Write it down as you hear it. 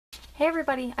Hey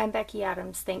everybody, I'm Becki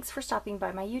Adams. Thanks for stopping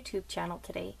by my YouTube channel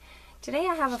today. Today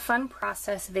I have a fun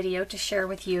process video to share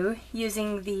with you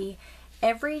using the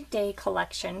Everyday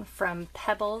collection from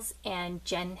Pebbles and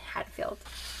Jen Hadfield.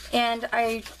 And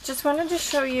I just wanted to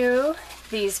show you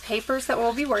these papers that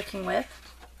we'll be working with.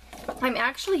 I'm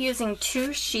actually using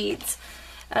 2 sheets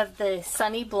of the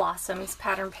Sunny Blossoms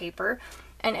pattern paper.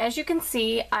 And as you can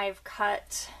see, I've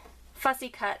fussy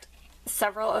cut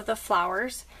several of the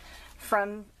flowers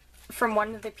from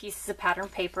one of the pieces of pattern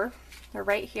paper. They're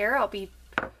right here. I'll be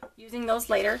using those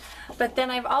later. But then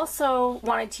I've also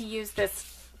wanted to use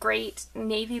this great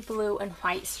navy blue and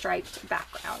white striped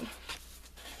background.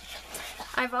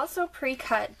 I've also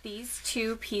pre-cut these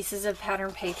 2 pieces of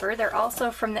pattern paper. They're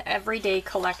also from the Everyday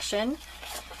collection.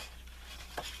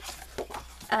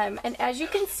 And as you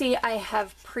can see, I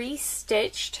have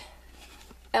pre-stitched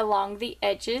along the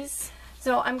edges.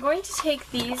 So I'm going to take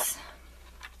these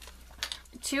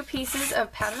 2 pieces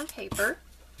of pattern paper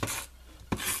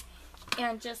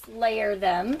and just layer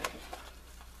them.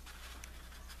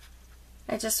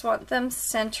 I just want them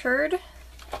centered,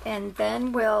 and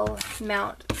then we'll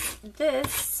mount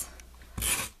this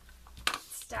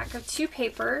stack of 2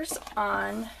 papers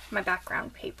on my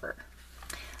background paper.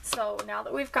 So now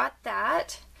that we've got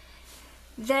that,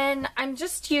 then I'm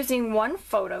just using one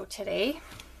photo today.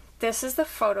 This is the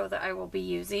photo that I will be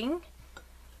using.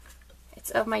 It's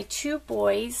of my 2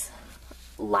 boys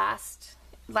last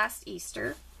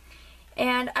Easter.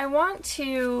 And I want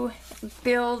to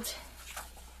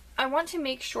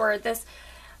make sure this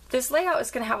layout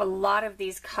is going to have a lot of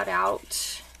these cut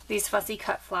out, these fussy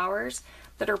cut flowers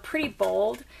that are pretty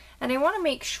bold. And I want to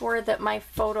make sure that my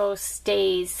photo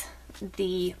stays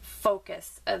the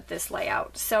focus of this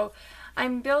layout. So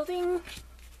I'm building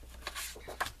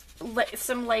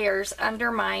some layers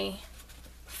under my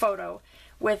photo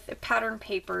with pattern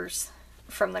papers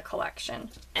from the collection.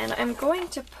 And I'm going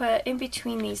to put in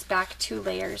between these back 2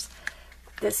 layers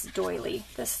this doily.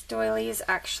 This doily is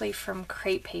actually from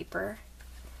crepe paper.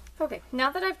 Okay,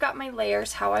 now that I've got my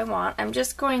layers how I want, I'm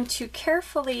just going to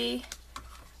carefully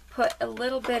put a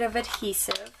little bit of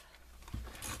adhesive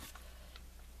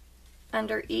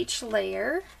under each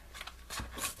layer.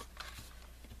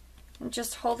 I'm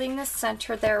just holding the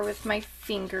center there with my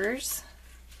fingers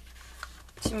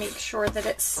to make sure that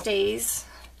it stays,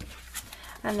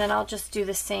 and then I'll just do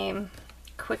the same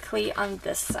quickly on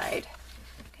this side.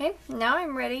 Okay, now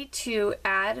I'm ready to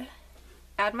add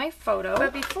my photo,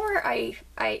 but before I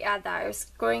add that, I was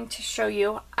going to show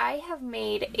you I have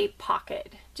made a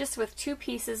pocket just with 2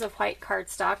 pieces of white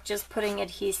cardstock, just putting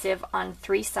adhesive on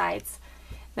 3 sides,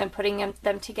 then putting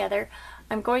them together.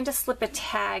 I'm going to slip a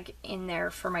tag in there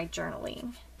for my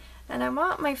journaling, and I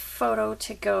want my photo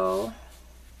to go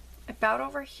about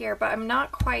over here, but I'm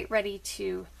not quite ready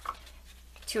to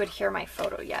adhere my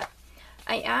photo yet.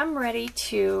 I am ready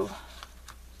to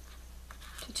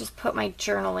just put my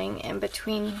journaling in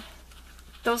between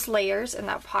those layers in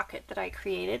that pocket that I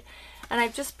created. And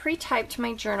I've just pre-typed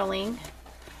my journaling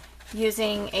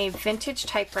using a vintage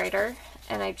typewriter,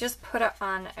 and I just put it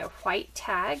on a white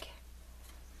tag.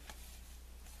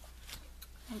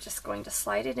 I'm just going to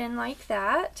slide it in like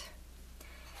that.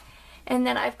 And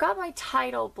then I've got my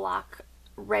title block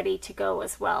ready to go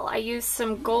as well. I used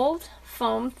some gold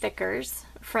foam thickers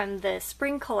from the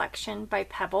spring collection by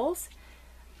Pebbles.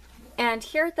 And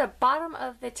here at the bottom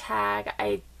of the tag,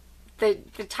 the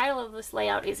title of this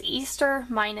layout is Easter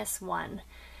 -1.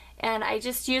 And I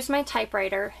just used my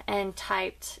typewriter and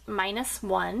typed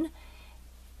 -1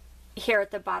 here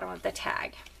at the bottom of the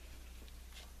tag.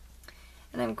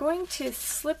 And I'm going to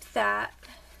slip that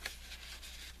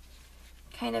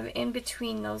kind of in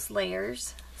between those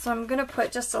layers. So I'm going to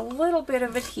put just a little bit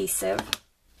of adhesive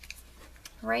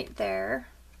right there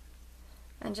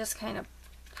and just kind of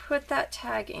put that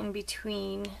tag in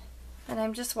between. And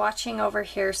I'm just watching over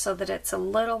here so that it's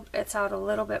out a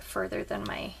little bit further than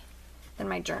my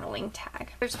journaling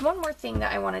tag. There's one more thing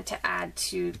that I wanted to add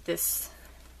to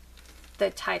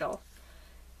the title,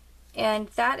 and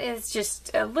that is just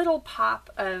a little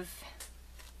pop of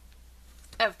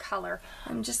color.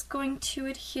 I'm just going to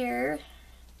adhere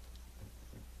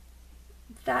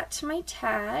that to my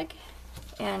tag,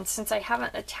 and since I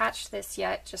haven't attached this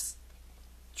yet, just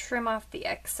trim off the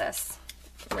excess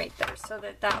right there so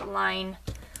that line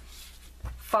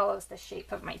follows the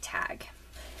shape of my tag.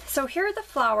 So here are the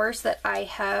flowers that I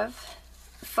have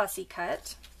fussy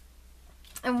cut,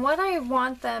 and what I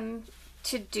want them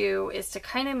to do is to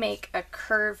kind of make a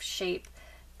curved shape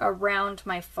around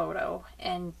my photo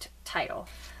and title.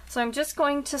 So I'm just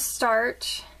going to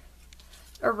start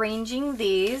arranging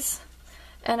these,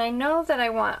 and I know that I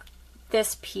want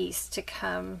this piece to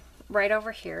come right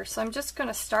over here. So I'm just going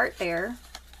to start there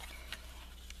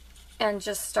and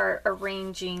just start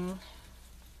arranging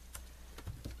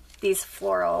these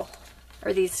floral,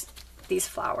 or these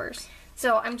flowers.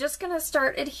 So I'm just going to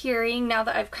start adhering now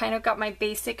that I've kind of got my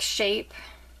basic shape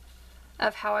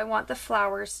of how I want the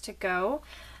flowers to go.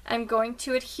 I'm going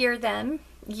to adhere them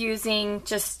using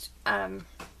just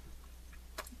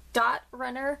dot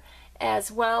runner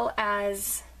as well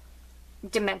as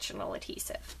dimensional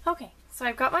adhesive. Okay, so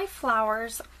I've got my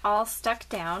flowers all stuck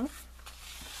down.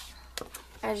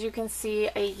 As you can see,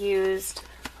 I used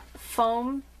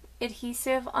foam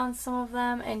adhesive on some of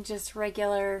them and just my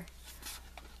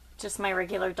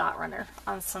regular dot runner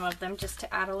on some of them, just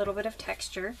to add a little bit of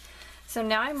texture. So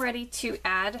now I'm ready to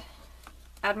add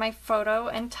my photo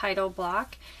and title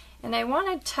block, and I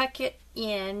want to tuck it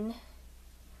in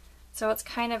so it's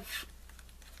kind of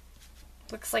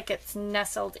looks like it's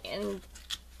nestled in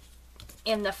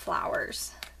the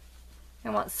flowers. I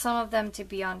want some of them to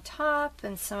be on top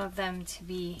and some of them to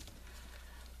be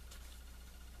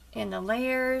in the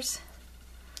layers.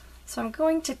 So I'm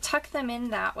going to tuck them in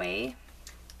that way.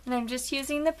 And I'm just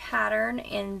using the pattern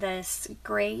in this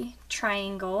gray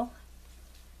triangle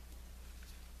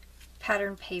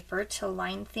pattern paper to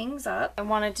line things up. I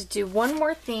wanted to do one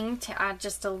more thing to add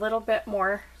just a little bit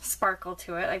more sparkle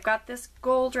to it. I've got this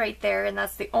gold right there, and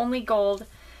that's the only gold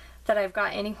that I've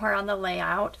got anywhere on the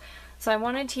layout. So I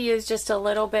wanted to use just a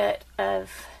little bit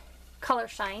of color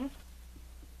shine.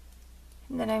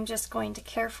 And then I'm just going to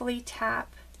carefully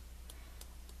tap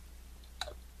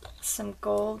some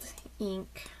gold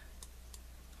ink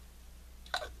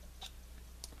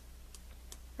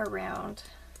around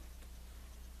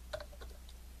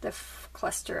the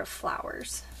cluster of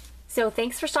flowers. So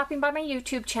thanks for stopping by my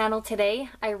YouTube channel today.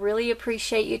 I really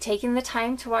appreciate you taking the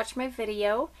time to watch my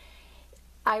video.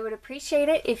 I would appreciate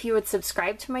it if you would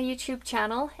subscribe to my YouTube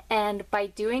channel, and by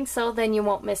doing so then you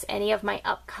won't miss any of my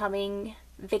upcoming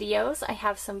videos. I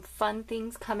have some fun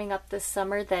things coming up this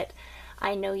summer that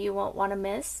I know you won't want to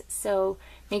miss, so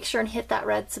make sure and hit that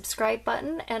red subscribe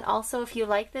button. And also, if you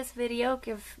like this video,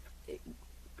 give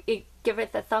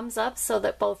it the thumbs up so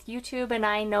that both YouTube and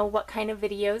I know what kind of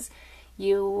videos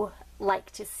you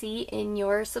like to see in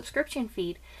your subscription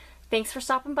feed. Thanks for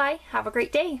stopping by. Have a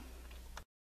great day.